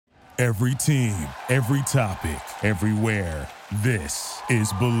Every team, every topic, everywhere. This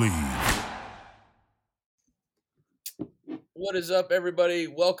is Believe. What is up, everybody?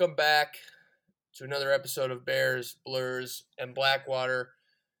 Welcome back to another episode of Bears, Blurs, and Blackwater.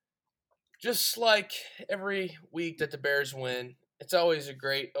 Just like every week that the Bears win, it's always a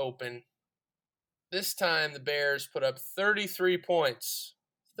great open. This time, the Bears put up 33 points.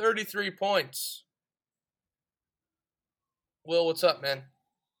 33 points. Will, what's up, man?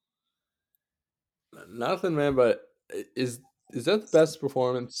 Nothing, man, but is that the best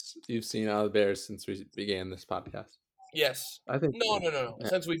performance you've seen out of the Bears since we began this podcast? Yes. I think No. Yeah.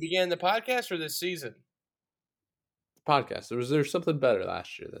 Since we began the podcast or this season? Podcast. Was there something better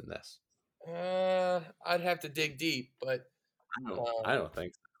last year than this? I'd have to dig deep, but I don't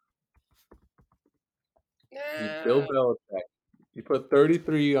think so. nah. Bill Belichick. You put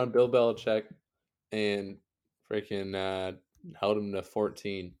 33 on Bill Belichick and freaking held him to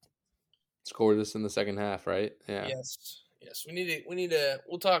 14. Scored this in the second half, right? Yeah. Yes. We need to.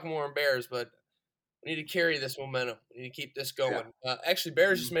 We'll talk more on Bears, but we need to carry this momentum. We need to keep this going. Yeah. Actually,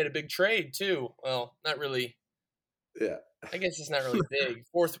 Bears just made a big trade too. Well, not really. Yeah. I guess it's not really big.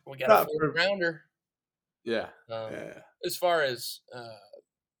 We got a fourth rounder. Yeah. As far as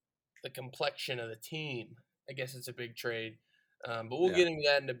the complexion of the team, I guess it's a big trade. But we'll get into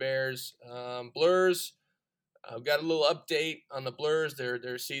that in the Bears. Blurs. We've got a little update on the Blurs.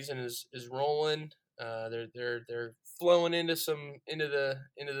 Their season is rolling. They're flowing into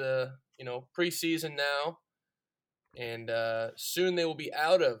the preseason now, and soon they will be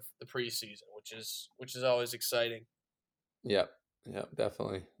out of the preseason, which is always exciting. Yep,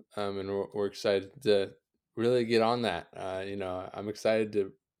 definitely. And we're excited to really get on that. I'm excited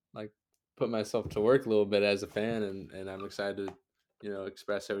to put myself to work a little bit as a fan, and I'm excited to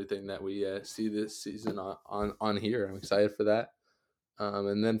express everything that we see this season on here. I'm excited for that.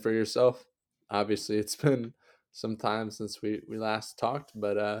 And then for yourself, obviously it's been some time since we last talked,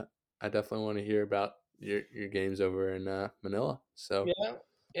 but I definitely want to hear about your games over in Manila. So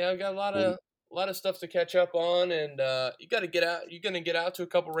yeah, I've got a lot of stuff to catch up on, and you got to get out. You're gonna get out to a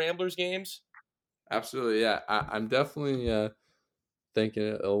couple Ramblers games. Absolutely, yeah. I'm definitely thinking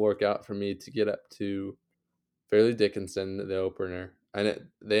it'll work out for me to get up to Fairleigh Dickinson, the opener, and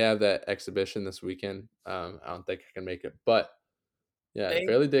they have that exhibition this weekend. I don't think I can make it, but yeah,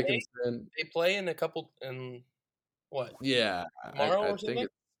 Fairleigh Dickinson. They play in a couple in what? Yeah, tomorrow I or something? think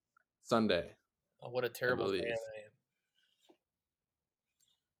it's Sunday. Oh, what a terrible fan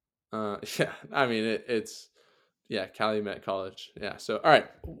I am. Yeah, I mean it's Calumet College. Yeah, so all right,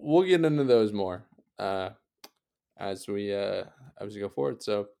 we'll get into those more as we go forward.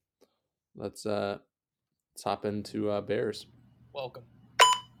 So let's hop into Bears. Welcome.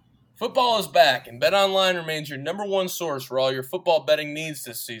 Football is back, and BetOnline remains your number one source for all your football betting needs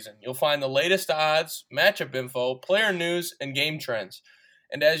this season. You'll find the latest odds, matchup info, player news, and game trends.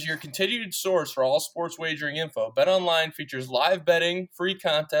 And as your continued source for all sports wagering info, BetOnline features live betting, free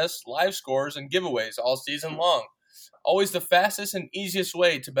contests, live scores, and giveaways all season long. Always the fastest and easiest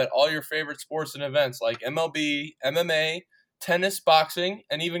way to bet all your favorite sports and events like MLB, MMA, tennis, boxing,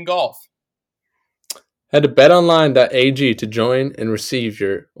 and even golf. Head to betonline.ag to join and receive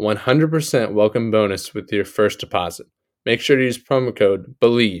your 100% welcome bonus with your first deposit. Make sure to use promo code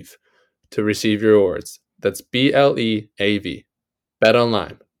BELIEVE to receive your rewards. That's BLEAV.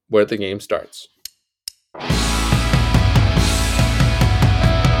 BetOnline, where the game starts.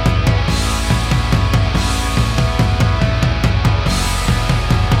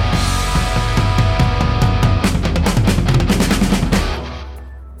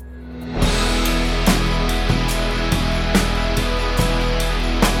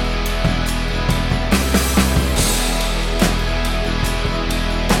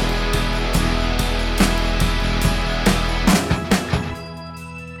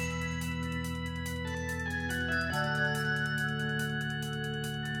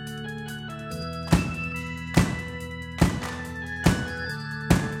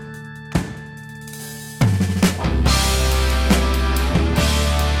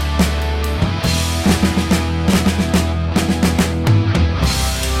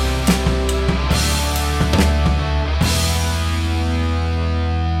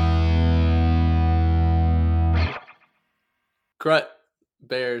 Crut,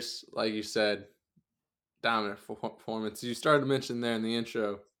 Bears, like you said, dominant performance. You started to mention there in the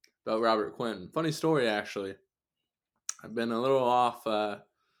intro about Robert Quinn. Funny story, actually. I've been a little off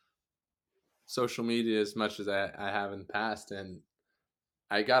social media as much as I have in the past, and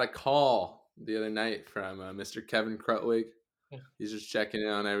I got a call the other night from Mr. Kevin Krutwig. He's just checking in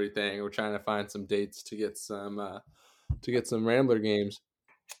on everything. We're trying to find some dates to get some Rambler games.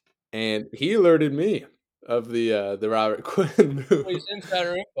 and he alerted me of the Robert Quinn Well, move. he's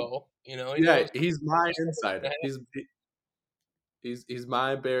insider info. He Yeah, knows he's my what's insider. gonna happen. He's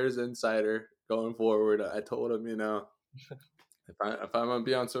my Bears insider going forward. I told him, if I'm gonna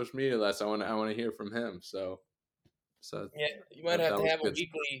be on social media less, I want to hear from him. So Yeah, you might have that to was have a good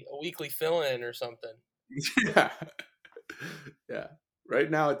stuff. weekly fill in or something. Yeah, yeah. Right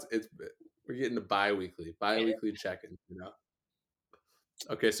now it's we're getting the bi-weekly Yeah. check-in.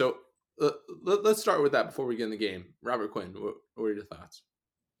 Okay, so let's start with that before we get in the game. Robert Quinn, what are your thoughts?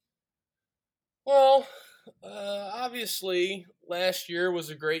 Well, obviously, last year was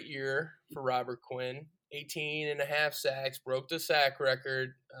a great year for Robert Quinn. 18 and a half sacks, broke the sack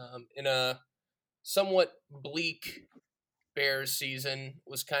record in a somewhat bleak Bears season.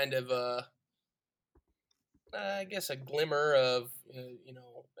 Was kind of I guess, a glimmer of,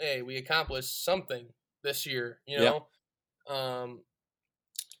 hey, we accomplished something this year, Yeah, Um,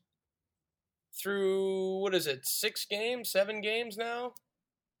 through, what is it, 6 games, 7 games now?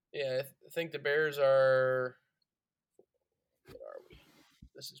 Yeah, I think the Bears are, what are we?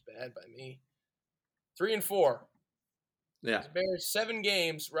 This is bad by me. 3-4. yeah, The Bears, 7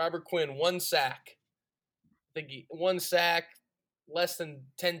 games, Robert Quinn, 1 sack. I think he, 1 sack, less than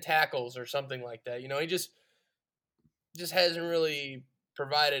 10 tackles or something like that. He just hasn't really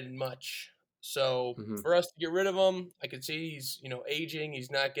provided much. So hmm for us to get rid of him, I could see he's aging. He's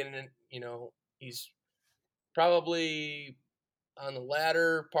not getting it. He's probably on the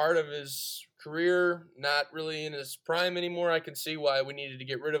latter part of his career, not really in his prime anymore. I can see why we needed to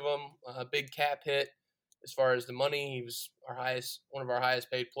get rid of him. A big cap hit as far as the money. He was one of our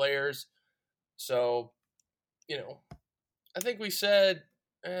highest paid players. So I think we said,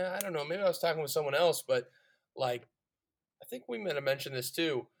 I don't know, maybe I was talking with someone else, but like I think we might have mentioned this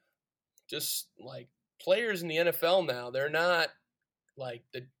too. Just like players in the NFL now, they're not like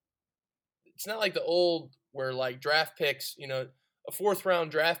it's not like the old where like draft picks, a 4th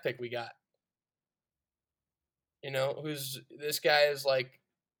round draft pick we got, who's this guy is like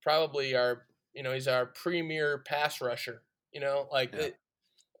probably he's our premier pass rusher, like yeah,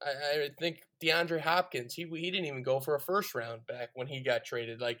 I think DeAndre Hopkins, he didn't even go for a 1st round back when he got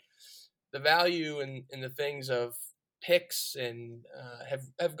traded. Like the value and the things of picks and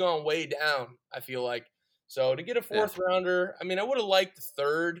have gone way down. I feel like so to get a yeah. 4th rounder. I mean, I would have liked the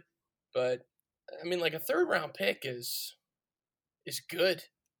third, but I mean, like a 3rd round pick is good.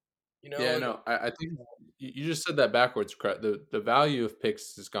 Yeah, no, I think you just said that backwards. Correct. The value of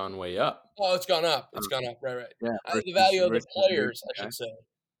picks has gone way up. Oh, it's gone up. It's Um, gone up. Right, right. yeah, The value of the versus your players, I guy. should say.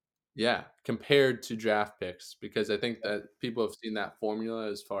 Yeah, compared to draft picks, because I think that people have seen that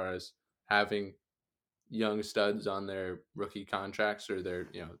formula as far as having young studs on their rookie contracts or their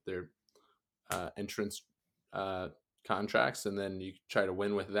entrance uh, contracts, and then you try to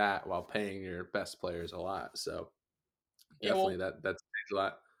win with that while paying your best players a lot. So Yeah. definitely Well, that's changed a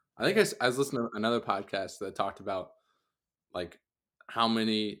lot. I think I was listening to another podcast that talked about like how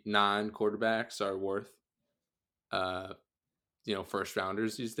many non-quarterbacks are worth uh first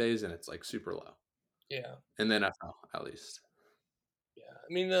rounders these days, and it's like super low yeah. in the NFL at least. Yeah.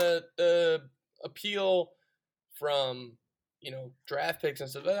 I mean, the appeal from draft picks and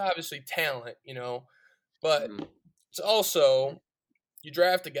stuff. Obviously, talent. But Mhm. it's also you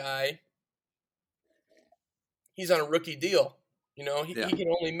draft a guy. He's on a rookie deal. Yeah, He can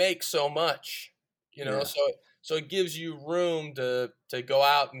only make so much. yeah, So it gives you room to go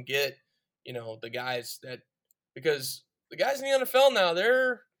out and get the guys that because the guys in the NFL now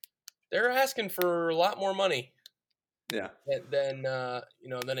they're asking for a lot more money yeah, than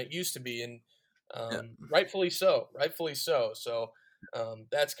it used to be, and yeah, rightfully so. Rightfully so. So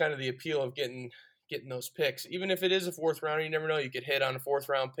that's kind of the appeal of getting those picks. Even if it is a 4th rounder, you never know. You could hit on a 4th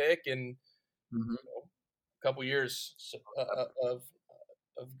round pick in hmm a couple years of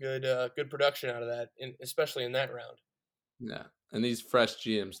good production out of that, especially in that round. yeah. And these fresh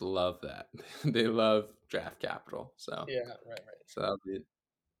GMs love that. They love draft capital. So Yeah, right, right. so that'll be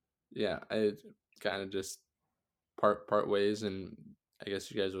yeah. I kind of just part ways, and I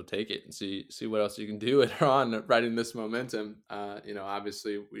guess you guys will take it and see what else you can do it on riding this momentum.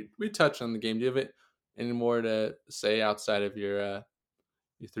 Obviously we touched on the game. Do you have any more to say outside of your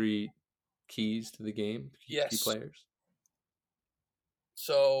 3 keys to the game, key Yes. players?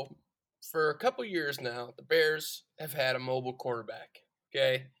 So for a couple years now, the Bears have had a mobile quarterback.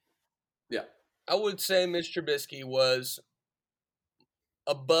 Okay, Yeah, I would say Mitch Trubisky was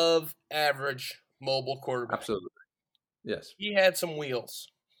above average mobile quarterback. absolutely. Yes. He had some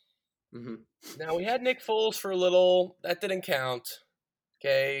wheels. hmm Now we had Nick Foles for a little. That didn't count.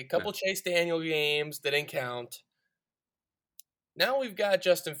 Okay, a No. couple Chase Daniel games didn't count. now we've got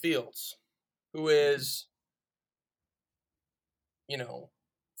Justin Fields, who is,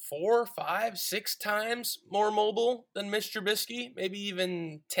 4, 5, 6 times more mobile than Mitch Trubisky, maybe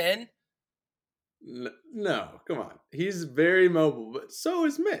even 10. No, come on. He's very mobile, but so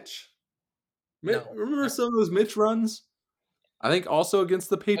is Mitch. No. Remember some of those Mitch runs? I think also against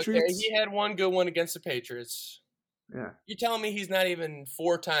the Patriots. Okay, he had one good one against the Patriots. Yeah. You're telling me he's not even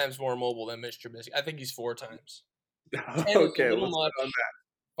 4 times more mobile than Mitch Trubisky? I think he's 4 times. 10 Okay, is a little let's much. go on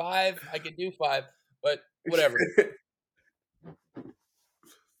 5, I could do 5, but whatever.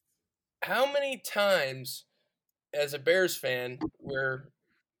 How many times, as a Bears fan, where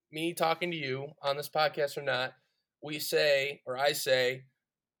me talking to you on this podcast or not, I say,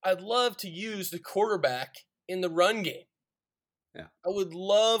 I'd love to use the quarterback in the run game. Yeah. I would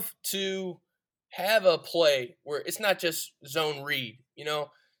love to have a play where it's not just zone read.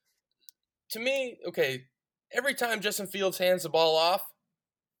 To me, okay, every time Justin Fields hands the ball off,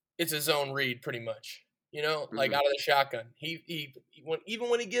 it's a zone read pretty much. Like out of the shotgun. Even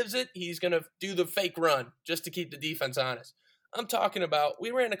when he gives it, he's gonna do the fake run just to keep the defense honest. I'm talking about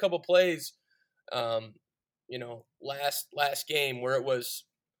we ran a couple plays, last game where it was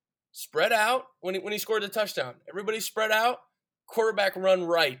spread out when he scored the touchdown. Everybody spread out, quarterback run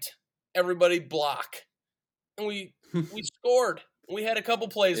right, everybody block, and we scored. We had a couple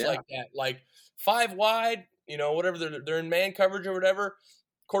plays like that, like 5 wide, whatever they're in man coverage or whatever.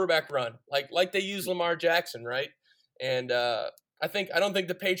 Quarterback run, like they use Lamar Jackson, right? And I don't think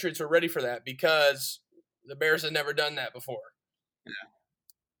the Patriots were ready for that because the Bears had never done that before.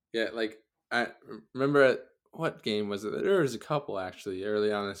 Yeah, like I remember at what game was it? There was a couple actually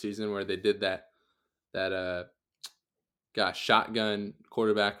early on in the season where they did that shotgun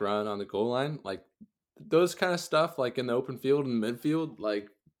quarterback run on the goal line, like those kind of stuff, like in the open field and midfield, like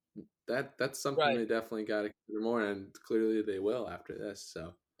that's something Right. they definitely got to consider more, and clearly they will after this.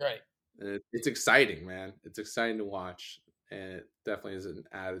 So Right. and it's exciting, man. It's exciting to watch, and it definitely is an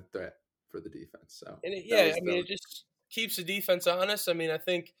added threat for the defense. So And it just keeps the defense honest. I mean, I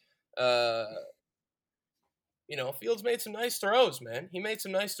think Fields made some nice throws, man. He made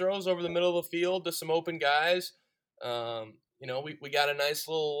some nice throws over the middle of the field to some open guys. We got a nice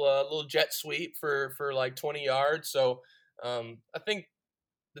little jet sweep for like 20 yards. So I think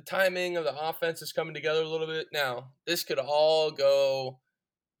the timing of the offense is coming together a little bit. Now, this could all go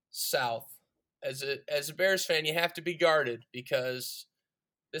south. As a Bears fan, you have to be guarded because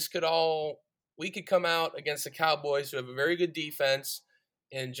we could come out against the Cowboys who have a very good defense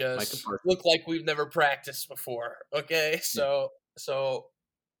and just look like we've never practiced before. Okay, so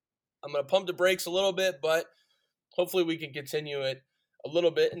I'm gonna pump the brakes a little bit, but hopefully we can continue it a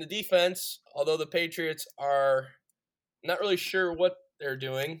little bit. In the defense, although the Patriots are not really sure what they're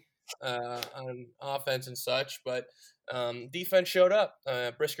doing on offense and such, but defense showed up.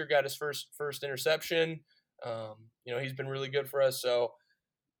 Brisker got his first interception. He's been really good for us. So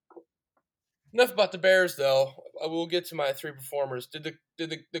enough about the Bears, though. I will get to my 3 performers. Did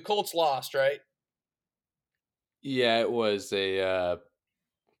the Colts lost, right? Yeah, it was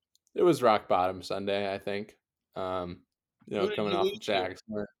rock bottom Sunday, I think. Coming off the Jags,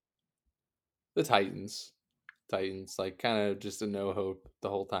 the Titans, like kind of just a no hope the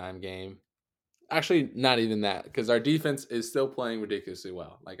whole time game. Actually, not even that, because our defense is still playing ridiculously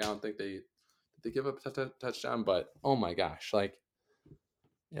well. Like I don't think they give up a touchdown, but oh my gosh, like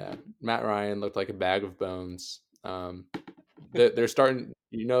yeah, Matt Ryan looked like a bag of bones. They're starting.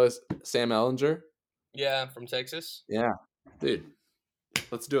 Sam Ehlinger? Yeah, from Texas. Yeah, dude.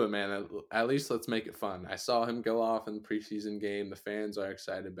 Let's do it, man. At least let's make it fun. I saw him go off in the preseason game. The fans are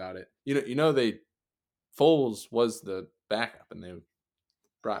excited about it. Foles was the backup, and they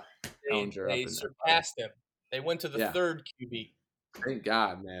brought Ehlinger up. They surpassed him. They went to the third QB. Thank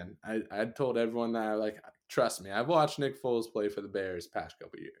God, man. I told everyone that trust me. I've watched Nick Foles play for the Bears past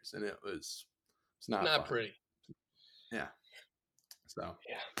couple of years, and it's not fun. Pretty. Yeah. So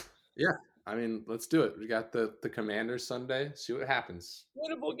yeah. I mean, let's do it. We got the Commanders Sunday. See what happens.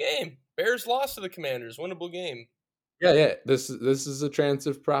 Winnable game. Bears lost to the Commanders. Winnable game. Yeah. This is a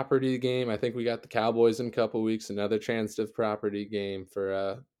transitive property game. I think we got the Cowboys in a couple weeks. Another transitive property game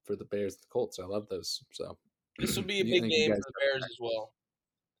for the Bears and the Colts. I love those. So this will be a big game for the Bears as well.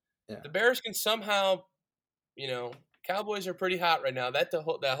 Yeah. The Bears can somehow, Cowboys are pretty hot right now. That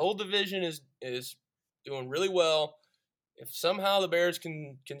whole division is doing really well. If somehow the Bears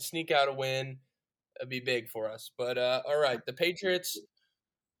can sneak out a win, it'd be big for us. But all right, the Patriots,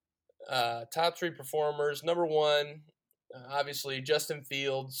 top 3 performers. Number 1, obviously Justin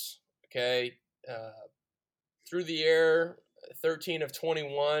Fields. Okay, through the air, 13 of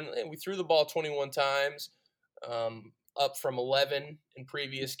 21. We threw the ball 21 times. up from 11 in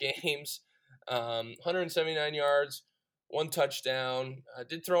previous games. 179 yards, 1 touchdown.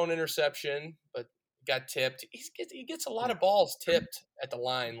 Did throw an interception, but got tipped. He gets a lot of balls tipped at the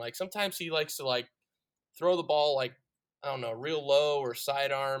line. Like sometimes he likes to like throw the ball like, I don't know, real low or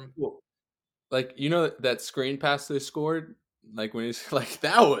sidearm. Like, you know, that screen pass they scored? Like when he's like,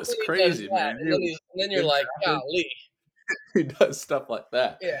 that was crazy, man. And then you're like, golly. He does stuff like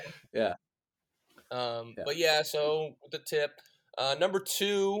that. Yeah. Yeah. But yeah, so with the tip. Number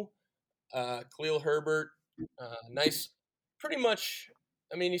 2, Khalil Herbert. Nice. Pretty much,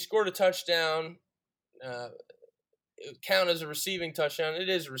 I mean, he scored a touchdown. It would count as a receiving touchdown. It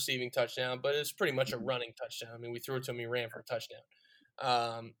is a receiving touchdown, but it's pretty much a running touchdown. I mean, we threw it to him, he ran for a touchdown.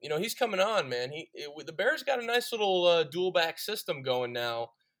 He's coming on, man. The Bears got a nice little dual back system going now,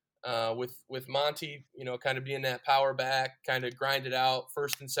 with Monty, kind of being that power back, kind of grind it out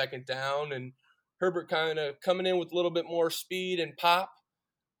first and second down, and Herbert kind of coming in with a little bit more speed and pop.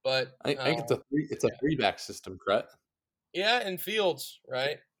 But I think it's a 3-back system, correct? Yeah, and Fields,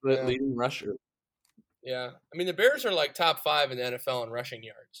 right? Leading rusher. Yeah, I mean the Bears are like top 5 in the NFL in rushing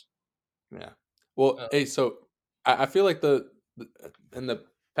yards. Yeah. Well, hey, so I feel like in the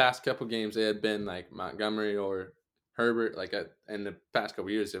past couple games they had been like Montgomery or Herbert. Like in the past couple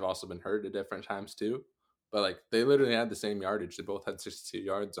years, they've also been hurt at different times too. But like they literally had the same yardage. They both had 62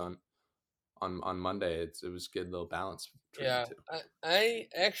 yards on Monday. It was a good little balance. Yeah, I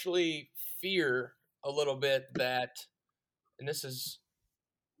actually fear a little bit that, and this is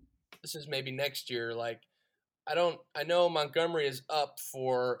maybe next year. Like, I know Montgomery is up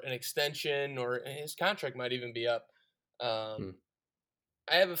for an extension, or his contract might even be up. I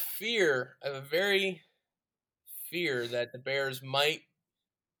have a very fear that the Bears might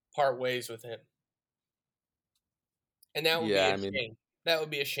part ways with him, and that would be a shame. That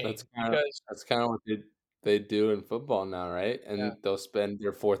would be a shame that's kind of what they do in football now, right? And they'll spend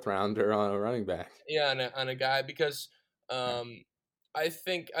their 4th rounder on a running back. Yeah, on a guy because I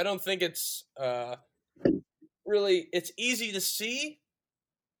don't think it's really, it's easy to see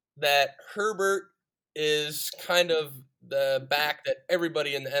that Herbert is kind of the back that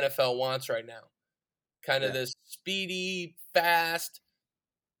everybody in the NFL wants right now. Kind of this speedy, fast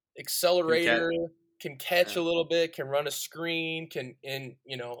accelerator, can catch a little bit, can run a screen,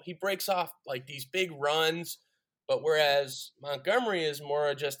 he breaks off like these big runs. But whereas Montgomery is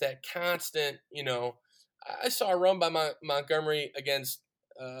more just that constant, I saw a run by Montgomery against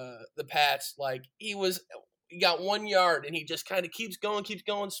the Pats. Like he got 1 yard and he just kind of keeps going,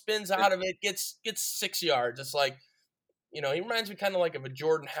 spins out of it, gets 6 yards. It's like, he reminds me kind of like of a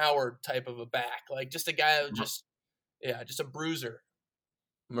Jordan Howard type of a back, like just a guy who just a bruiser.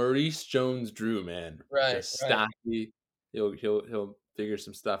 Maurice Jones-Drew, man, right? Just stocky. He'll figure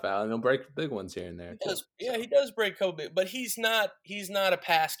some stuff out, and he'll break big ones here and there. He does break a couple big, but he's not a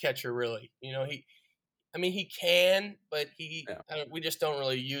pass catcher really. He can, but we just don't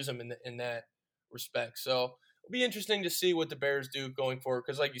really use him in that respect. So it'll be interesting to see what the Bears do going forward.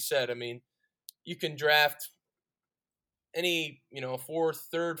 Because, like you said, I mean, you can draft any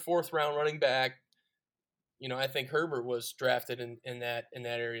 4th round running back. I think Herbert was drafted in that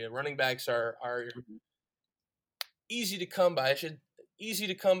area. Running backs are easy to come by. Easy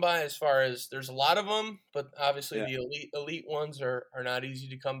to come by as far as there's a lot of them, but obviously the elite ones are not easy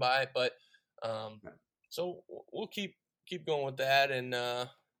to come by. But so we'll keep going with that. And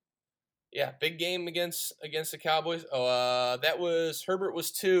big game against the Cowboys. That was Herbert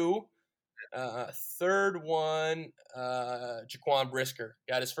was 2. Third one, Jaquan Brisker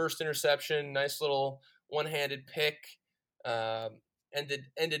got his first interception. Nice little one-handed pick.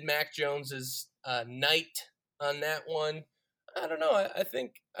 Ended Mac Jones's night on that one. I don't know. I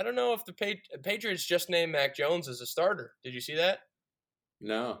don't know if the Patriots just named Mac Jones as a starter. Did you see that?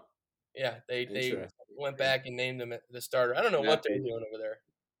 No. Yeah, they went back and named him the starter. I don't know what they're doing over there.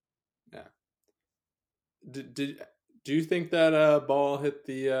 Yeah. Do you think that ball hit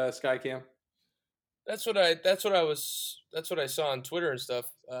the sky cam? That's what I saw on Twitter and stuff.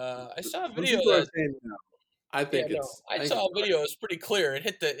 I saw a video. I think I saw a video. It's pretty clear. It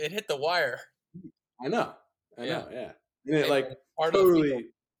hit the wire. I know. Yeah. And it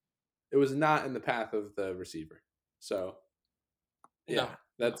totally. It was not in the path of the receiver. So. Yeah,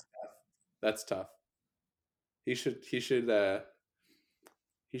 that's tough. He should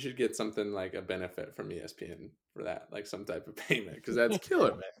get something like a benefit from ESPN for that, like some type of payment, because that's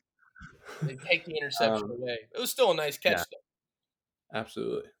killer, man. They take the interception away. It was still a nice catch, though.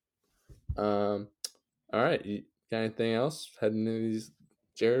 Absolutely. All right. You got anything else heading into this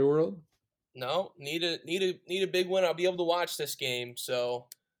Jerry world? No. Need a big win. I'll be able to watch this game, so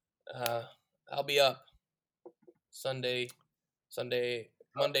I'll be up. Monday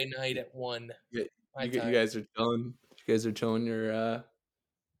night at 1. You My you time. guys are chilling. You guys are chilling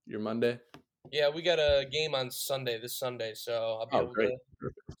your Monday. Yeah, we got a game on this Sunday, so I'll be Oh, able great.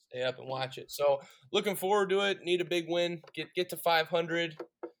 to stay up and watch it. So looking forward to it. Need a big win. Get to 500.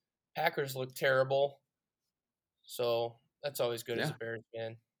 Packers look terrible, so that's always good as Yeah. a Bears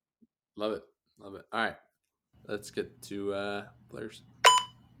fan. Love it. All right, let's get to players.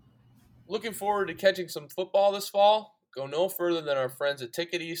 Looking forward to catching some football this fall? Go no further than our friends at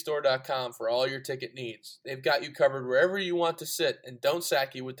TicketEstore.com for all your ticket needs. They've got you covered wherever you want to sit and don't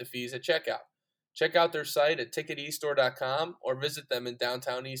sack you with the fees at checkout. Check out their site at TicketEstore.com or visit them in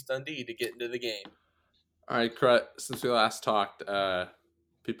downtown East Dundee to get into the game. All right, Crut, since we last talked,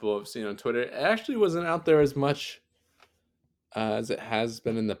 people have seen on Twitter, it actually wasn't out there as much as it has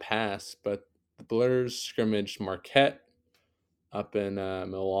been in the past, but the Blurs scrimmaged Marquette up in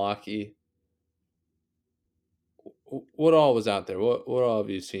Milwaukee. What all was out there? What all have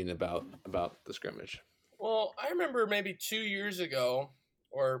you seen about the scrimmage? Well, I remember maybe 2 years ago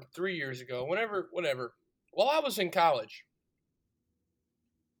or 3 years ago, whenever, while I was in college,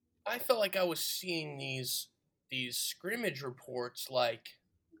 I felt like I was seeing these scrimmage reports like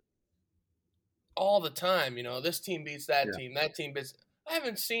all the time. This team beats that team, that team beats. I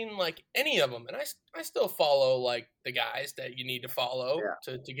haven't seen like any of them, and I still follow like the guys that you need to follow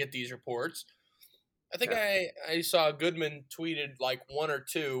to get these reports. I think I saw Goodman tweeted like one or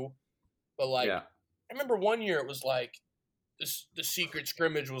two, but like I remember one year it was like the secret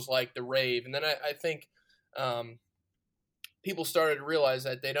scrimmage was like the rave, and then I think people started to realize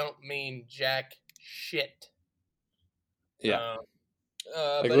that they don't mean jack shit. Yeah,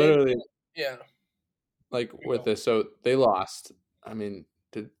 like literally. Yeah. Like with this, so they lost. I mean,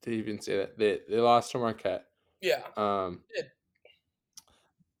 to even say that they lost to Marquette. Yeah.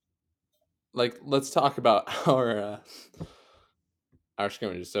 Like, let's talk about our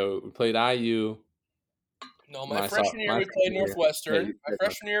scrimmages. So we played IU. No, my freshman year we played Northwestern. My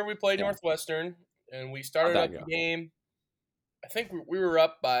freshman year we played Northwestern, and we started up the game. I think we were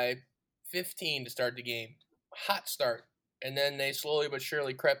up by 15 to start the game. Hot start. And then they slowly but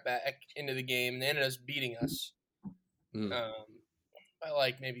surely crept back into the game, and they ended up beating us by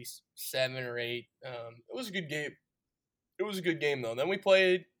like maybe 7 or 8. It was a good game. It was a good game, though. Then we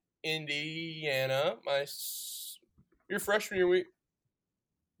played Indiana. Your freshman year, we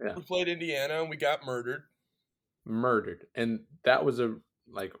played Indiana, and we got murdered. And that was a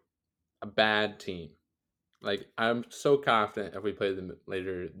bad team. Like, I'm so confident if we played them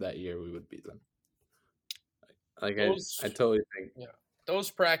later that year, we would beat them. Like, I totally think. Yeah. Those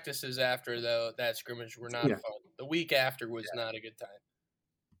practices after that scrimmage were not fun. The week after was not a good time.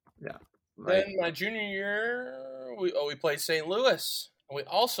 Yeah. Then my junior year, we played St. Louis, and we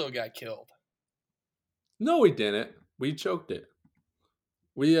also got killed. No, we didn't. We choked it.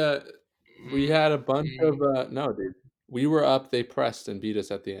 We had a bunch of no, dude. We were up. They pressed and beat us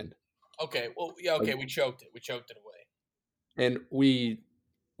at the end. Okay. Well, yeah. Okay, we choked it. We choked it away. And we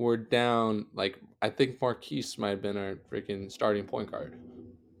were down. Like, I think Marquise might have been our freaking starting point guard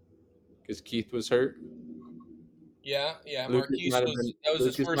because Keith was hurt. Yeah. Marquise that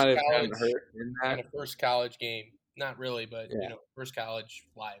was his first college game. Not really, but first college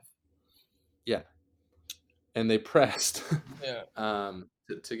live. Yeah. And they pressed. Yeah.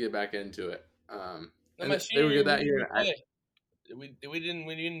 To get back into it. And they were good that year. We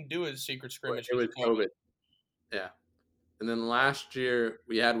didn't do a secret scrimmage. It was COVID. Yeah. And then last year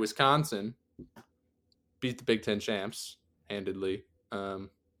we had Wisconsin beat the Big Ten champs handedly.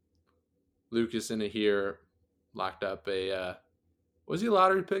 Lucas in here locked up a was he a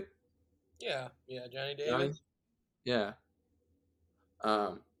lottery pick? Yeah, Johnny Davis. Yeah.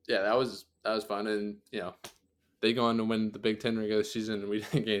 That was fun, and they go on to win the Big Ten regular season, and we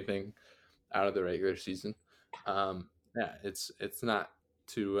didn't get anything out of the regular season. It's not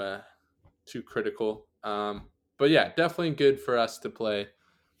too critical. But yeah, definitely good for us to play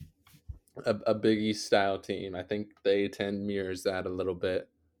a Big East style team. I think the A10 mirrors that a little bit.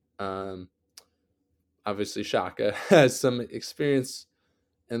 Obviously, Shaka has some experience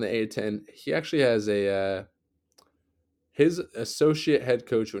in the A10. He actually has his associate head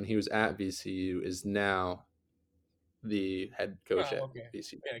coach when he was at VCU is now the head coach at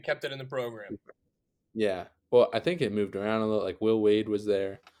VCU. Yeah, kept it in the program. Yeah. Well, I think it moved around a little. Like Will Wade was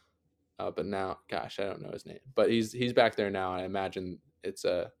there. But now, gosh, I don't know his name. But he's back there now. I imagine it's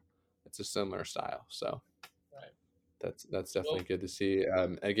a similar style. So that's definitely good to see.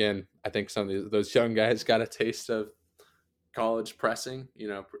 Again, I think some of those young guys got a taste of college pressing,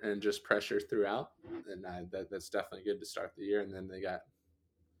 and just pressure throughout. And that's definitely good to start the year. And then they got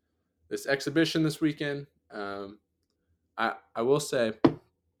this exhibition this weekend. I will say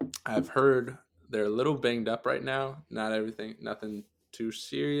I've heard they're a little banged up right now. Nothing too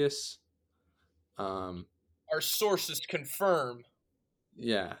serious. Our sources confirm.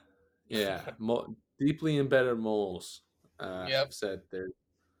 Yeah, deeply embedded moles Yep. have said there's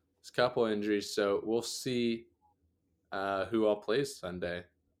a couple injuries, so we'll see who all plays Sunday.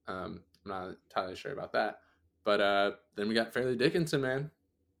 I'm not entirely sure about that, but then we got Fairleigh Dickinson, man.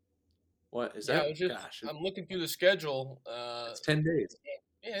 What is Yeah, that? Gosh, I'm looking through the schedule. it's 10 days.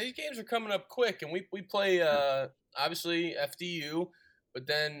 Yeah, these games are coming up quick, and we play obviously FDU, but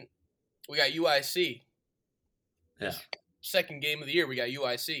then we got UIC. Yeah. This second game of the year, we got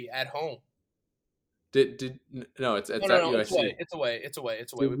UIC at home. No, it's at No, UIC. it's away.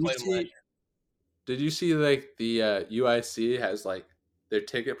 We played them last year. Did you see like the UIC has like their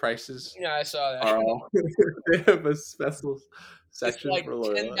ticket prices? Yeah, I saw that. Are all, they have a special section It's like for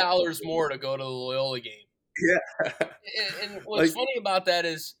Loyola. $10 more to go to the Loyola game. Yeah. And what's funny about that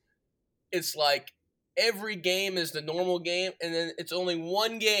is it's like every game is the normal game, and then it's only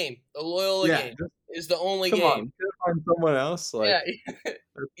one game. The Loyola game is the only game. On, find someone else. Like, yeah,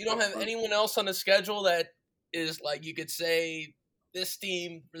 you don't have anyone else on the schedule that is like you could say this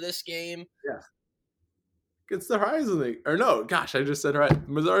team for this game. Yeah, it's the Horizon League, or no? Gosh, I just said right.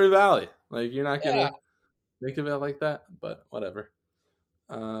 Missouri Valley. Like you're not gonna think of it like that, but whatever.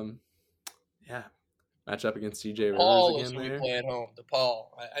 Yeah, match up against CJ Paul Rivers again. We play at home. DePaul.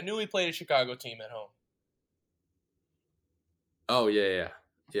 I knew we played a Chicago team at home. Oh yeah.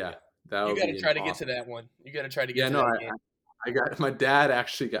 You got to try to get to that one. You got to try to get to that game. I got my dad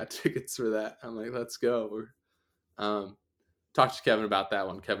actually got tickets for that. I'm like, let's go. We're talked to Kevin about that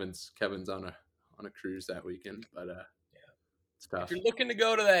one. Kevin's on a cruise that weekend, but it's tough. If you're looking to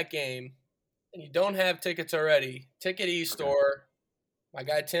go to that game and you don't have tickets already, Ticket eStore. My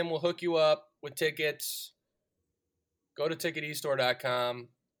guy Tim will hook you up with tickets. Go to ticketestore.com.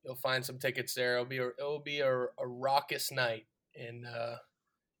 You'll find some tickets there. It'll be a raucous night in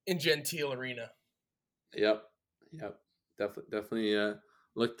Gentile Arena. Yep. Definitely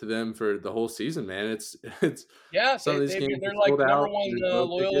look to them for the whole season, man. It's some of these games they're like number one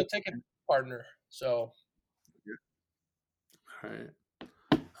Loyola ticket partner. So all right.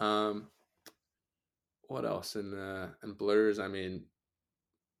 What else in Blurs? I mean,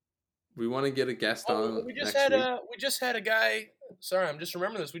 we want to get a guest on. We just had a guy. Sorry, I'm just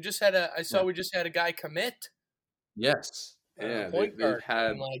remembering this. We just had a guy commit. Yes. Yeah. Point guard.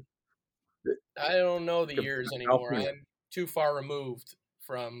 Had like. I don't know the years anymore. I'm too far removed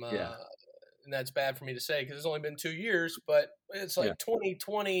from, and that's bad for me to say because it's only been 2 years, but it's like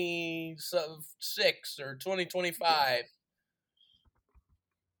 2026 or 2025.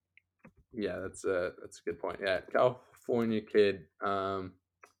 Yeah, that's a good point. Yeah, California kid. Gosh,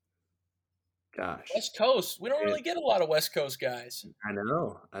 West Coast. We don't really get a lot of West Coast guys. I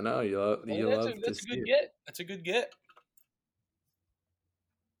know. That's a good get. That's a good get.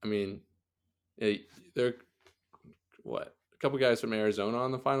 I mean. There are a couple guys from Arizona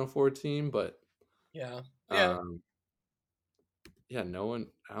on the Final Four team, but no one.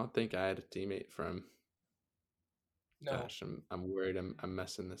 I don't think I had a teammate from. No. Gosh, I'm worried I'm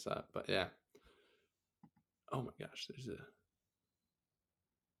messing this up, but yeah. Oh my gosh, there's a.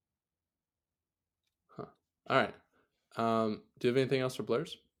 Huh. All right. Do you have anything else for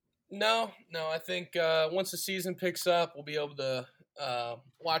Blurs? No. I think once the season picks up, we'll be able to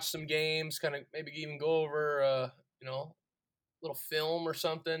watch some games, kind of maybe even go over a little film or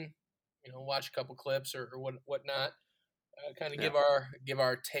something, watch a couple clips or whatnot, kind of give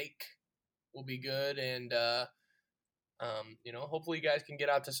our take will be good. And hopefully you guys can get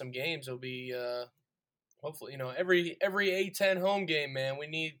out to some games. It'll be hopefully every A10 home game, man, we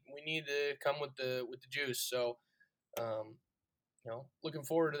need to come with the juice. So looking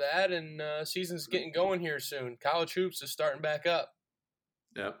forward to that, and season's getting going here soon. College hoops is starting back up.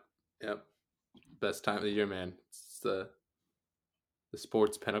 Yep. Best time of the year, man. It's the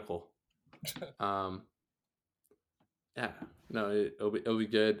sports pinnacle. It'll be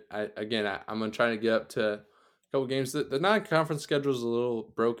good. I'm gonna try to get up to a couple games. The non-conference schedule is a little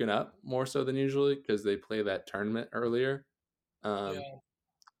broken up more so than usually because they play that tournament earlier.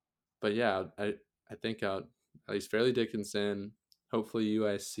 But yeah, I think I'll at least Fairleigh Dickinson, hopefully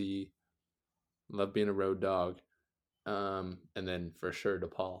UIC. Love being a road dog. And then for sure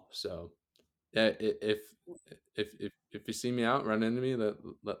DePaul. So yeah, if you see me out, run into me.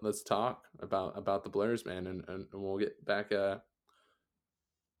 Let's talk about the Blurs, man, and we'll get back.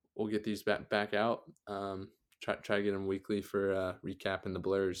 We'll get these back out. Try to get them weekly for recapping the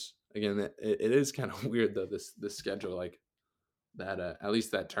Blurs. Again, it is kind of weird though. This schedule, like that. At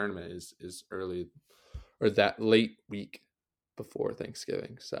least that tournament is early or that late week before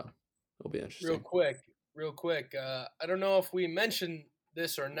Thanksgiving. So it'll be interesting. Real quick. I don't know if we mentioned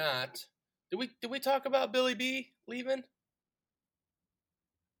this or not. Did we talk about Billy B leaving?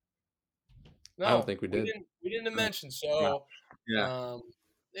 No, I don't think we did. We didn't mention. So, Yeah.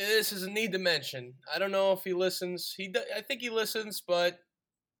 This is a need to mention. I don't know if he listens. I think he listens, but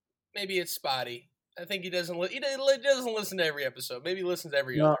maybe it's spotty. I think he doesn't. He doesn't listen to every episode. Maybe he listens to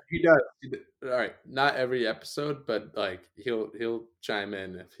every other. He does. All right, not every episode, but like he'll chime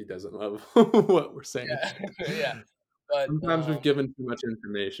in if he doesn't love what we're saying. Yeah. But sometimes we've given too much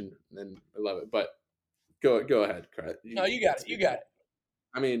information, and I love it. But go ahead, Craig. No, you got it. You got it.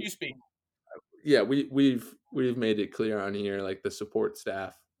 I mean, you speak. Yeah, we've made it clear on here, like the support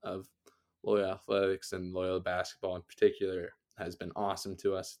staff of Loyola Athletics and Loyola basketball in particular has been awesome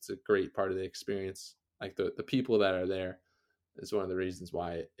to us. It's a great part of the experience. Like the people that are there is one of the reasons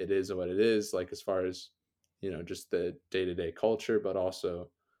why it is what it is. Like as far as just the day-to-day culture, but also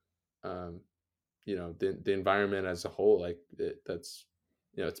the environment as a whole. Like that's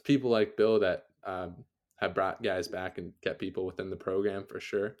it's people like Bill that have brought guys back and kept people within the program for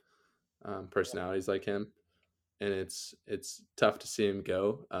sure. Personalities like him, and it's tough to see him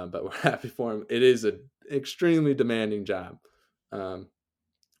go, but we're happy for him. It is an extremely demanding job,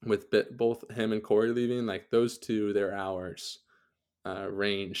 with both him and Corey leaving. Like those two, their hours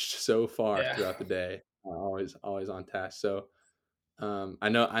ranged so far throughout the day, always on task. So I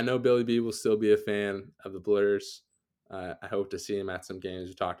know Billy B will still be a fan of the Blurs. I hope to see him at some games.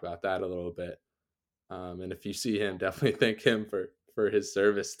 We talked about that a little bit, and if you see him, definitely thank him for his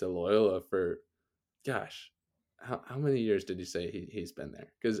service to Loyola for, gosh, how many years did he say he's been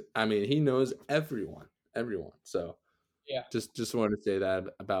there? Because I mean, he knows everyone. So yeah, just wanted to say that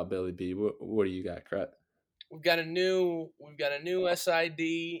about Billy B. What do you got, Crut? We've got a new SID,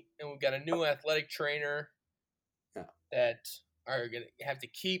 and we've got a new athletic trainer that are gonna have to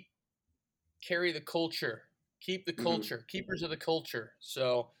carry the culture, keep the culture, keepers of the culture.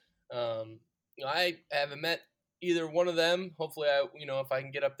 So, I haven't met either one of them. Hopefully, if I can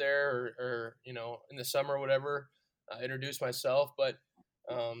get up there or in the summer or whatever, introduce myself. But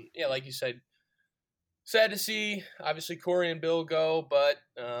like you said, sad to see obviously Corey and Bill go, but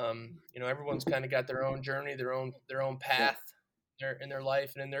everyone's kind of got their own journey, their own path, in their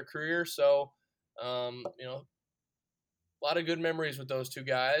life and in their career. So, a lot of good memories with those two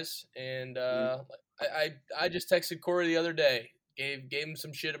guys. And I just texted Corey the other day, gave him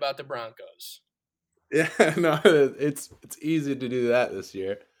some shit about the Broncos. Yeah, no, it's easy to do that this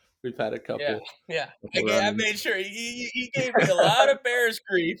year. We've had a couple. Yeah. I made sure he gave me a lot of Bears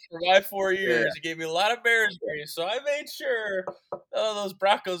grief for my 4 years. Yeah. He gave me a lot of Bears grief, so I made sure those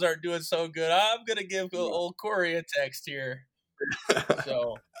Broncos aren't doing so good. I'm gonna give old Corey a text here.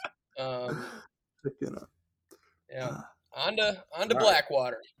 So, yeah, on to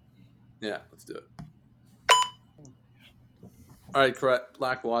Blackwater. Yeah, let's do it. All right, correct.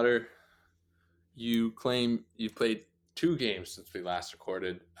 Blackwater. You claim you've played 2 games since we last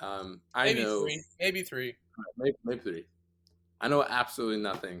recorded. Maybe three. Maybe 3. I know absolutely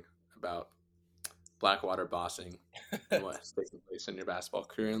nothing about Blackwater bossing and what has taken place in your basketball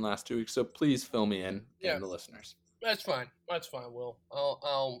career in the last 2 weeks. So please fill me in and the listeners. That's fine, Will.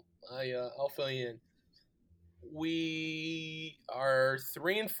 I'll fill you in. We are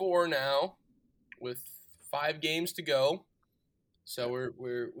 3-4 now, with 5 games to go. So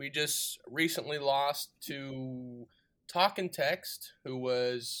we just recently lost to Talk and Text, who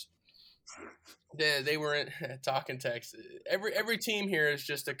was they were in Talk and Text. Every team here is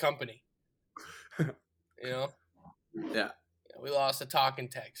just a company, Yeah. We lost to Talk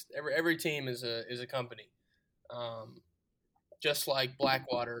and Text. Every team is a company, just like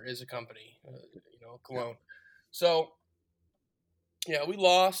Blackwater is a company, Cologne. So we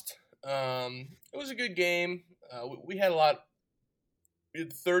lost. It was a good game. We had We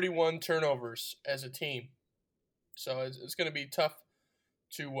had 31 turnovers as a team, so it's going to be tough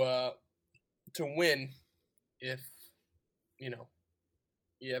to win if you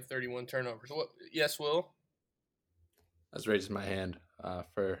have 31 turnovers. Yes, Will? I was raising my hand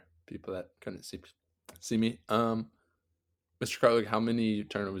for people that couldn't see me. Mr. Carlick, how many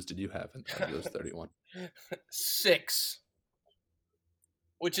turnovers did you have in those 31? 6,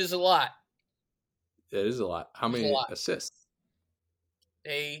 which is a lot. It is a lot. How many assists?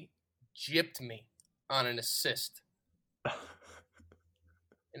 They gypped me on an assist.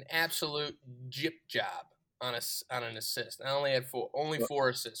 An absolute gyp job on an assist. I only had 4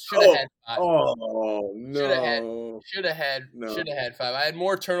 assists. Should have had 5. Oh no! Should have had 5. I had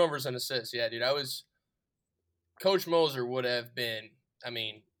more turnovers than assists. Yeah, dude. Coach Moser would have been. I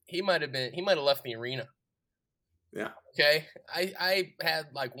mean, he might have left the arena Yeah. Okay, I had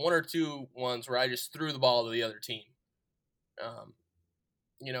like one or two ones where I just threw the ball to the other team.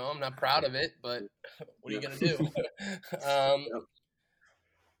 I'm not proud of it, but what are you gonna do? Yep.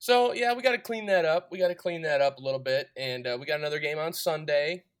 So yeah, we got to clean that up. We got to clean that up a little bit, and we got another game on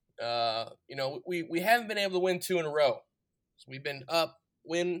Sunday. We haven't been able to win 2 in a row. So we've been up,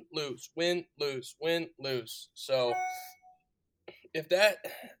 win, lose, win, lose, win, lose. So if that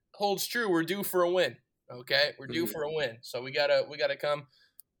holds true, we're due for a win. Okay, we're due for a win. So we gotta come.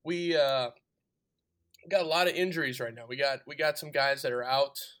 We got a lot of injuries right now. We got some guys that are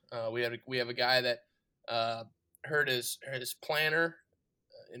out. We have a guy that hurt his plantar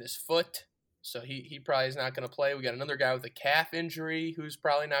in his foot, so he probably is not going to play. We got another guy with a calf injury who's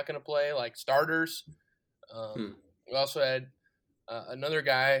probably not going to play, like starters. We also had another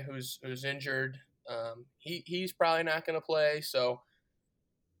guy who's injured. He's probably not going to play. So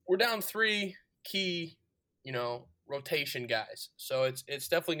we're down 3 key, rotation guys. So it's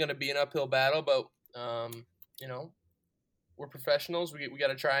definitely going to be an uphill battle, but we're professionals. We got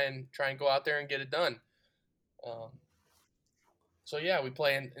to try and go out there and get it done. So yeah, we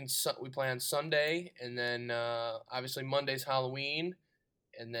play on Sunday, and then obviously Monday's Halloween,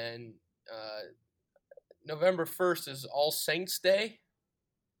 and then November 1st is All Saints Day.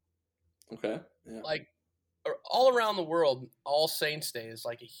 Okay. Yeah. Like all around the world, All Saints Day is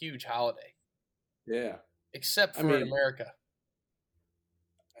like a huge holiday. Yeah. Except for in America.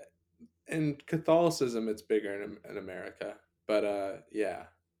 In Catholicism, it's bigger in America, but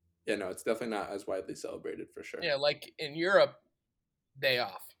no, it's definitely not as widely celebrated for sure. Yeah, like in Europe, day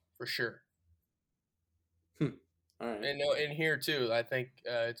off for sure. All right. And in here too, I think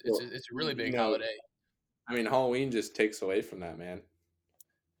it's a really big holiday. I mean, Halloween just takes away from that, man.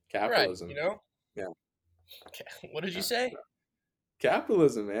 Capitalism, right? Yeah. What did you say?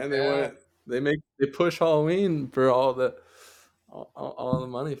 Capitalism, man. They push Halloween for all the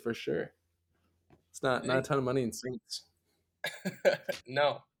money for sure. It's not a ton of money in Saints.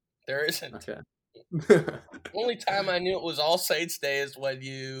 No, there isn't. Okay. The only time I knew it was All Saints Day is when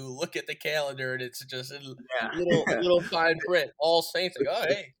you look at the calendar and it's just a little fine print. All Saints. Like, oh,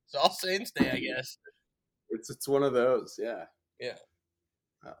 hey, it's All Saints Day, I guess. It's one of those, yeah. Yeah.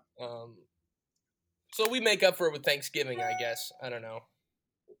 So we make up for it with Thanksgiving, I guess. I don't know.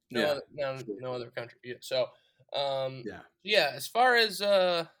 No other country. Yeah. So, yeah. As far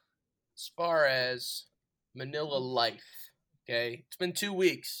as Manila life, okay, it's been 2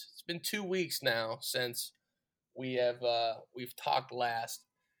 weeks. It's been 2 weeks now since we've talked last,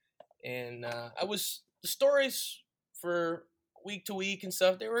 and the stories for week to week and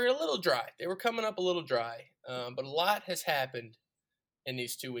stuff, they were a little dry. They were coming up a little dry, but a lot has happened in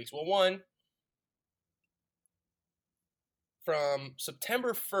these 2 weeks. Well, one, from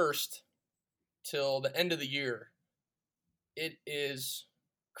September 1st till the end of the year, it is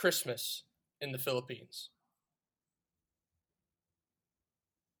Christmas in the Philippines.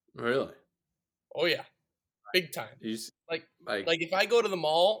 Really? Oh yeah, big time. Like if I go to the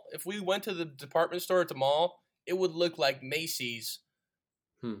mall, if we went to the department store at the mall, it would look like Macy's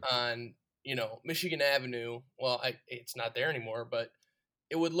on Michigan Avenue. Well, it's not there anymore, but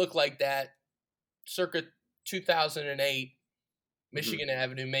it would look like that circa 2008 Michigan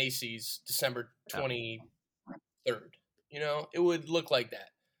Avenue Macy's, December 23rd. It would look like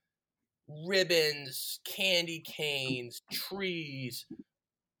that. Ribbons, candy canes, trees.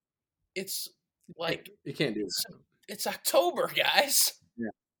 It's like you can't do that. It's October, guys.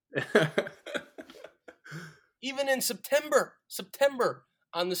 Yeah. Even in September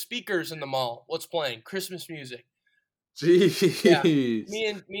on the speakers in the mall, what's playing? Christmas music. Jeez. Yeah.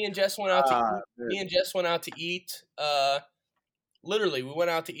 Me and Jess went out to eat. Me and Jess went out to eat. Literally, we went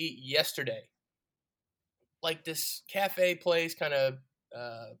out to eat yesterday. Like this cafe place, kind of,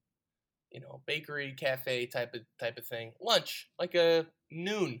 bakery cafe type of thing. Lunch, like a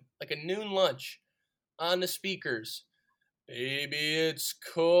noon lunch, on the speakers. Baby, it's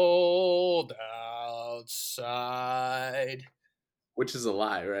cold outside. Which is a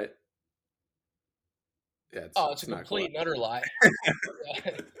lie, right? Yeah. It's a complete and utter lie.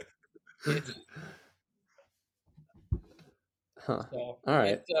 Huh. So, all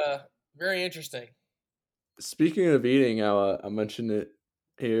right. It's very interesting. Speaking of eating, I mentioned it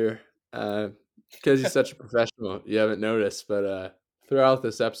here because he's such a professional. You haven't noticed, but throughout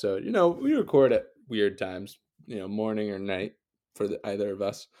this episode, we record at weird times, morning or night for either of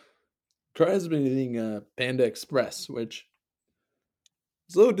us. Troy has been eating Panda Express, which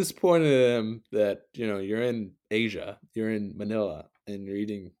is a little disappointed in him that, you're in Asia, you're in Manila, and you're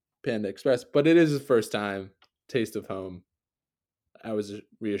eating Panda Express, but it is his first time, taste of home. I was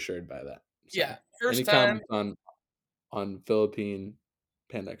reassured by that. So, yeah, first any time. comments on Philippine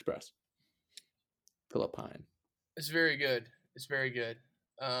Panda Express. Philippine. It's very good. It's very good.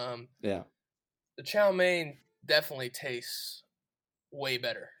 Yeah. The chow mein definitely tastes way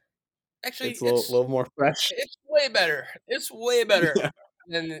better. Actually, It's a little more fresh. it's way better. It's way better Yeah.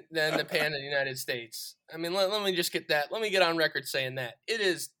 than the Panda in the United States. I mean, let me just get that. Let me get on record saying that. It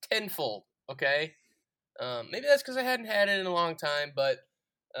is tenfold, okay? Maybe that's because I hadn't had it in a long time, but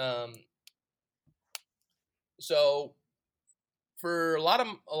so for a lot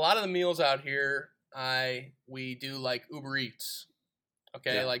of the meals out here, we do like Uber Eats.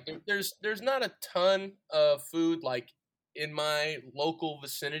 Okay, Yeah. like there's not a ton of food like in my local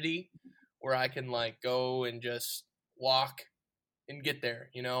vicinity where I can like go and just walk and get there,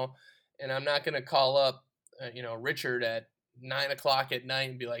 And I'm not gonna call up, Richard at 9 o'clock at night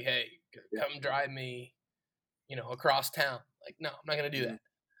and be like, "Hey, come drive me, across town." Like, no, I'm not gonna do that.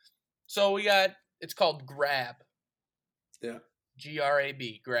 So it's called Grab. Yeah.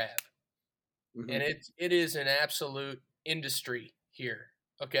 GRAB, Grab. Mm-hmm. And it is an absolute industry here.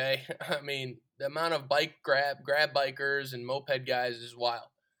 Okay, I mean the amount of grab bikers and moped guys is wild.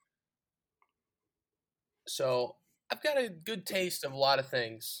 So I've got a good taste of a lot of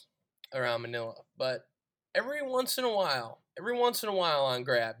things around Manila, but every once in a while on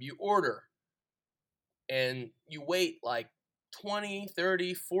Grab, you order and you wait like 20,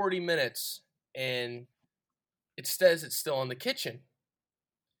 30, 40 minutes and it says it's still in the kitchen.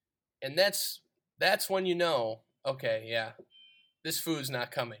 And that's when you know, okay, yeah, this food's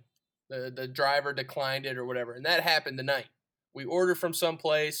not coming. The driver declined it or whatever. And that happened tonight. We ordered from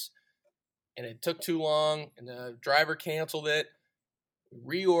someplace and it took too long and the driver canceled it.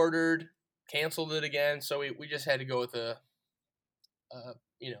 We reordered, canceled it again. So we just had to go with a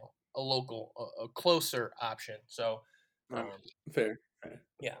local, a closer option. So fair.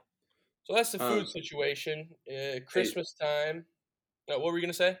 Yeah. So that's the food situation. Christmas time. What were we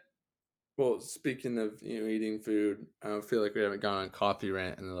gonna say? Well, speaking of eating food, I feel like we haven't gone on coffee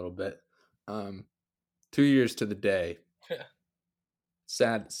rant in a little bit. 2 years to the day.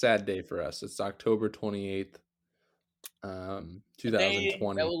 Sad day for us. It's October 28th,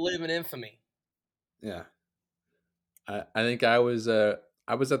 2020. That will live in infamy. Yeah, I think I was at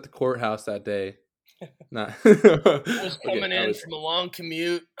the courthouse that day. Not I was coming in from a long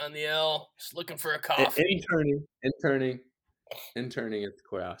commute on the L, just looking for a coffee. Interning at the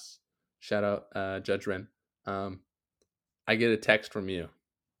courthouse. Shout out Judge Wren. I get a text from you.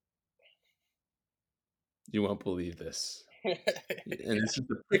 You won't believe this. And it's just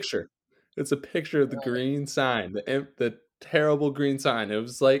a picture. It's a picture of the green sign, the terrible green sign. It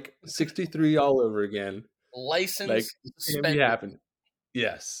was like 63 all over again. License like suspended. Happen.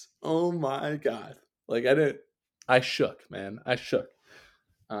 Yes. Oh my God. Like I shook, man. I shook.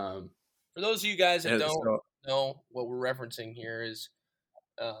 For those of you guys that don't know what we're referencing here is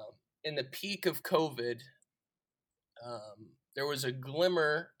in the peak of COVID, there was a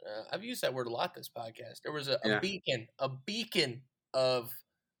glimmer. I've used that word a lot this podcast. There was a beacon of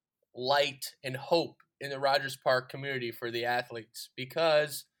light and hope in the Rogers Park community for the athletes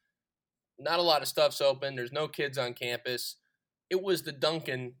because not a lot of stuff's open. There's no kids on campus. It was the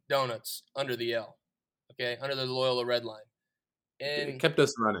Dunkin' Donuts under the L, okay, under the Loyola Red Line. And it kept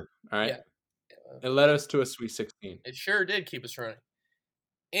us running, all right? Yeah. It led us to a Sweet 16. It sure did keep us running.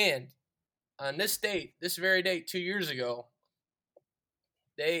 And on this very date, 2 years ago,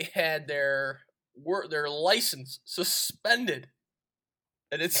 they had their license suspended.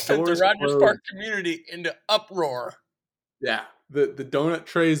 And it sent the Rogers Park community into uproar. Yeah. The donut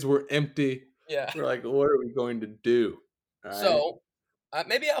trays were empty. Yeah. We're like, what are we going to do? All so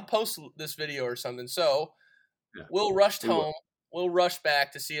maybe I'll post this video or something. So Will rushed home. Will rushed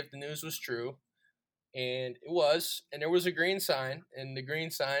back to see if the news was true. And it was. And there was a green sign. And the green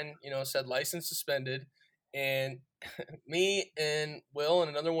sign, said license suspended. And me and Will and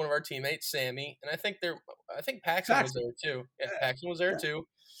another one of our teammates, Sammy, and I think Paxton was there too. Yeah, Paxton was there too.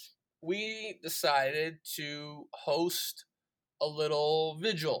 We decided to host a little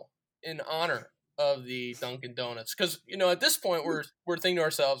vigil in honor of the Dunkin' Donuts because at this point we're thinking to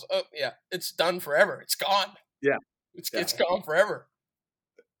ourselves, oh yeah, it's done forever. It's gone. Yeah, it's gone forever.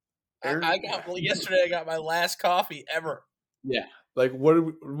 Yesterday I got my last coffee ever. Yeah. Like, what are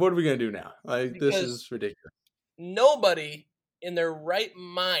we going to do now? Like, because this is ridiculous. Nobody in their right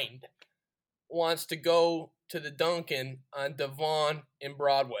mind wants to go to the Dunkin' on Devon and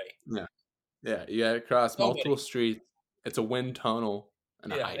Broadway. Yeah. Yeah. You got to cross multiple streets. It's a wind tunnel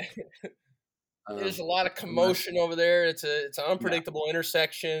and a hike. There's a lot of commotion over there. It's an unpredictable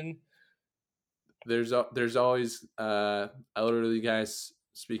intersection. There's always elderly guys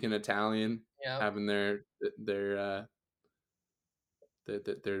speaking Italian, having their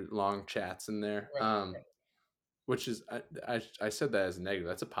their long chats in there. Right. Which is I said that as a negative.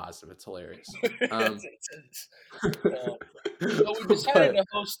 That's a positive. It's hilarious. It's- so But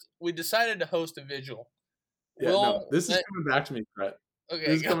we decided to host a vigil. yeah, no, this is coming back to me, Brett. Okay,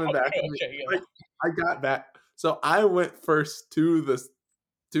 This is coming back to me. Okay, go. Like, I got back. So I went first to the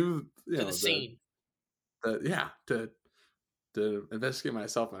scene. To investigate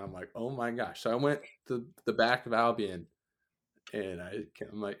myself, and I'm like, oh my gosh. So I went to the back of Albion, and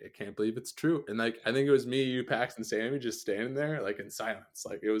I'm like, I can't believe it's true. And like, I think it was me, you, Paxton, Sammy just standing there like in silence.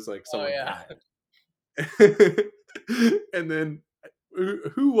 Like it was like someone died. And then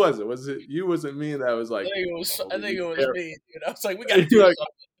who was it? Was it you? Was it me? That was like, I think it was me, dude. I was like, we got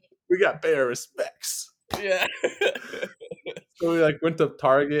we got bare respects. Yeah. So we like went to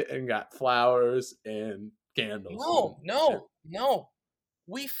Target and got flowers and candles. No.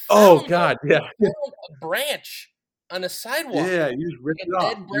 We found God, we found a branch on a sidewalk. Yeah, you just ripped it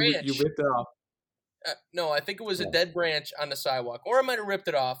off. You ripped it off. No, I think it was a dead branch on the sidewalk, or I might have ripped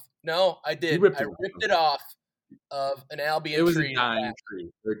it off. No, I did. I ripped it off of an Albion tree. It was a dying tree.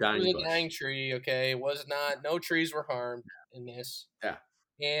 It was a dying tree. Okay, it was not. No trees were harmed in this. Yeah.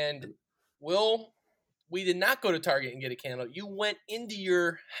 And we did not go to Target and get a candle. You went into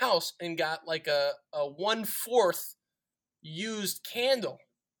your house and got like a 1/4 used candle.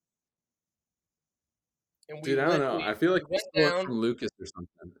 And dude, I don't know. I feel like we stole it from Lucas or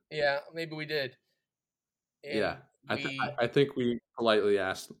something. Yeah, maybe we did. And I think we politely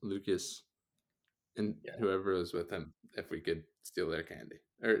asked Lucas and whoever was with him if we could steal their candy.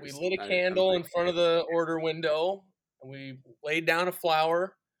 We lit a candle in front of the order window, and we laid down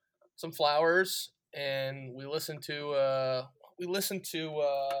some flowers, and we listened to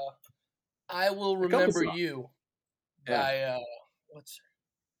 "I Will Remember You" by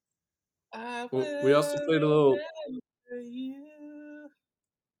we also played a little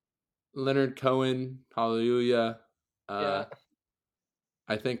Leonard Cohen, Hallelujah. I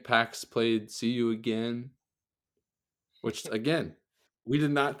think Pax played "See You Again," which again, we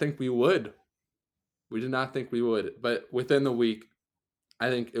did not think we would. But within the week, I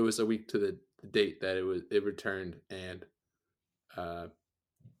think it was a week to the date that it returned, and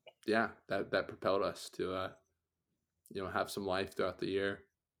that propelled us to have some life throughout the year.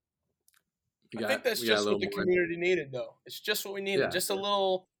 I think that's just what the community needed, though. It's just what we needed. Just a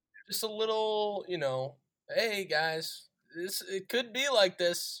little, hey guys, it could be like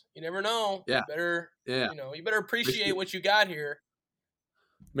this. You never know. Yeah. You better appreciate what you got here.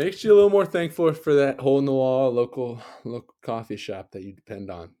 Makes you a little more thankful for that hole in the wall local coffee shop that you depend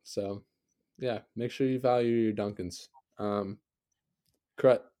on. So, yeah, make sure you value your Dunkins.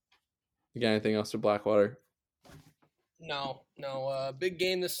 Crut, you got anything else for Blackwater? No. Big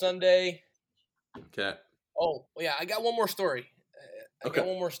game this Sunday. Okay. Oh, yeah, I got one more story.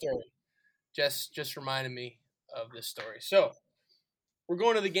 Just reminded me of this story. So, we're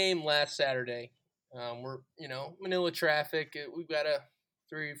going to the game last Saturday. We're, Manila traffic. We've got a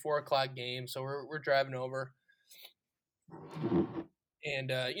 3-4 o'clock game, so we're driving over.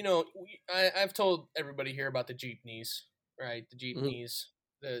 And, I've told everybody here about the jeepneys, right? The jeepneys,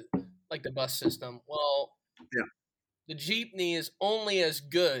 the bus system. Well, the jeepney is only as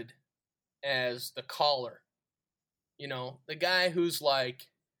good as the caller. The guy who's like,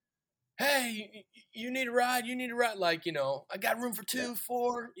 hey, you need a ride? Like, I got room for 2,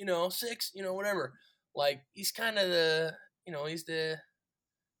 4, 6, whatever. Like, he's kind of the,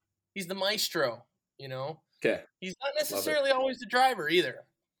 he's the maestro, Okay. He's not necessarily always the driver either.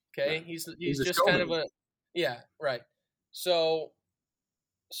 Okay. Yeah. He's just kind of right. So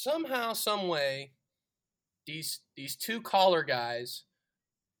somehow, some way, these 2 caller guys,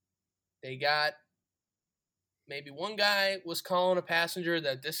 they got, maybe one guy was calling a passenger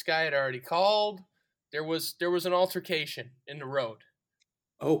that this guy had already called. There was an altercation in the road.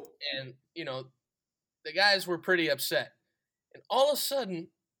 Oh. And, the guys were pretty upset. And all of a sudden,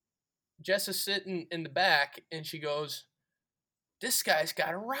 Jess is sitting in the back, and she goes, this guy's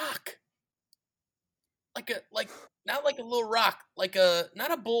got a rock. Not like a little rock,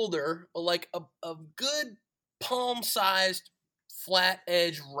 not a boulder, but like a good palm-sized flat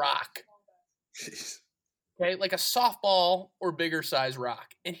edge rock. Jeez. Okay, like a softball or bigger size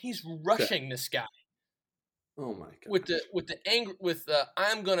rock, and he's rushing this guy. Oh my god! With the anger,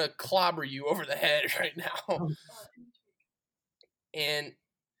 I'm gonna clobber you over the head right now. And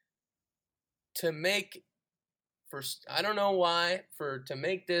to make I don't know why, to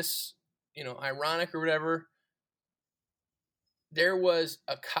make this ironic or whatever, there was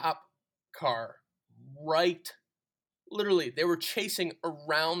a cop car literally they were chasing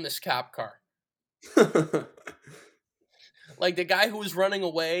around this cop car. Like, the guy who was running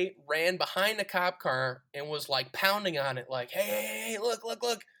away ran behind a cop car and was, like, pounding on it, like, hey,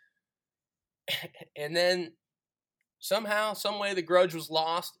 look. And then somehow, some way, the grudge was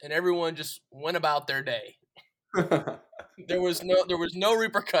lost, and everyone just went about their day. There was no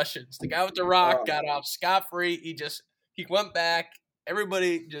repercussions. The guy with the rock got off scot-free. He went back.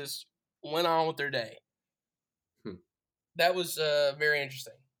 Everybody just went on with their day. That was very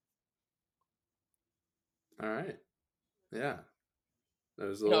interesting. All right. Yeah. That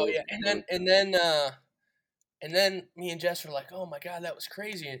was a No, little, yeah, and then me and Jess were like, "Oh my god, that was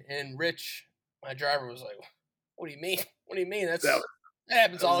crazy!" And Rich, my driver, was like, "What do you mean? What do you mean? That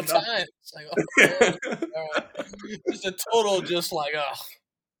happens all the time." It's like, all right. Just a total, just like,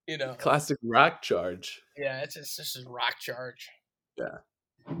 classic rock charge. Yeah, it's just a rock charge. Yeah.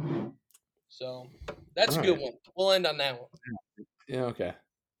 So that's a good one. We'll end on that one. Yeah. Okay.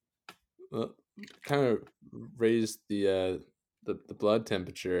 Well, kind of raised the blood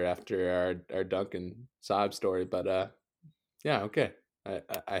temperature after our Duncan sob story, but yeah, okay.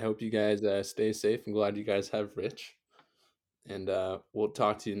 I hope you guys stay safe. I'm glad you guys have Rich, and we'll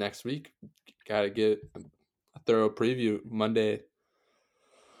talk to you next week. Got to get a thorough preview Monday.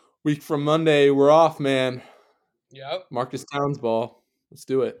 Week from Monday, we're off, man. Yep. Marcus Towns ball. Let's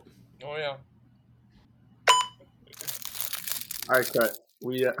do it. Oh yeah. All right, cut.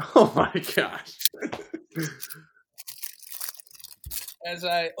 Oh my gosh. As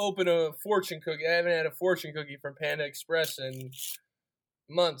I open a fortune cookie, I haven't had a fortune cookie from Panda Express in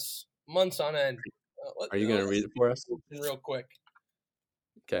months on end. Are you going to read it for us? Real quick.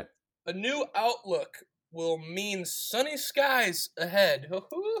 Okay. A new outlook will mean sunny skies ahead. All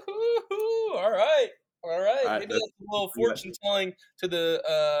right. Maybe that's a little fortune telling to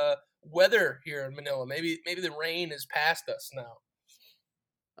the weather here in Manila. Maybe the rain is past us now.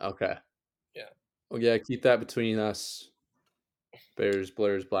 Okay. Yeah. Well, yeah, keep that between us, Bears,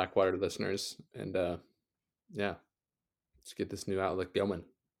 Blurs, Blackwater listeners, and yeah, let's get this new outlook going.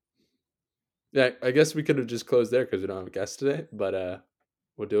 Yeah, I guess we could have just closed there because we don't have a guest today, but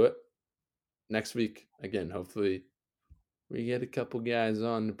we'll do it next week again. Hopefully, we get a couple guys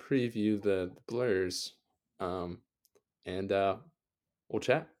on to preview the Blurs, and we'll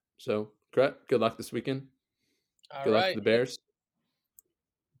chat. So, good luck this weekend. Good luck to the Bears.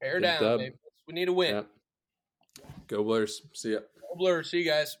 Bear down, baby. We need a win. Yep. Go Blurs. See ya. Go Blurs. See you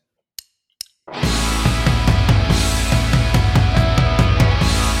guys.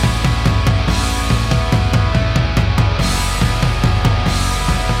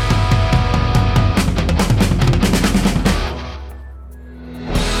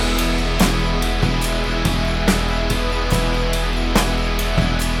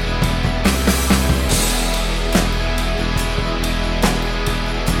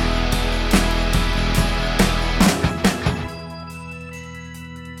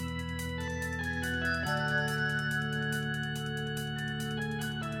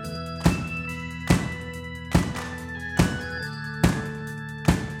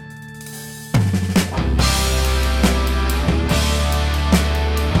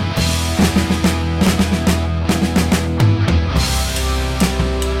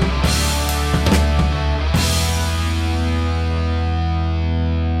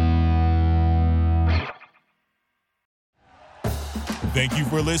 Thank you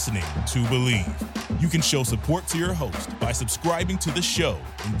for listening to Believe. You can show support to your host by subscribing to the show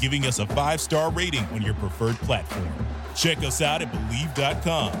and giving us a 5-star rating on your preferred platform. Check us out at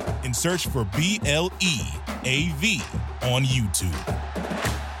Believe.com and search for BLEAV on YouTube.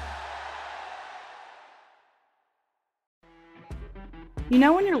 You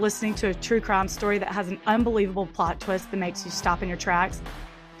know when you're listening to a true crime story that has an unbelievable plot twist that makes you stop in your tracks?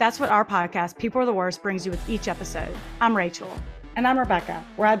 That's what our podcast, People Are the Worst, brings you with each episode. I'm Rachel. And I'm Rebecca.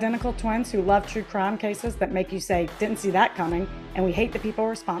 We're identical twins who love true crime cases that make you say, didn't see that coming, and we hate the people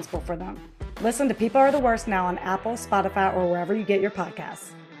responsible for them. Listen to People Are the Worst now on Apple, Spotify, or wherever you get your podcasts.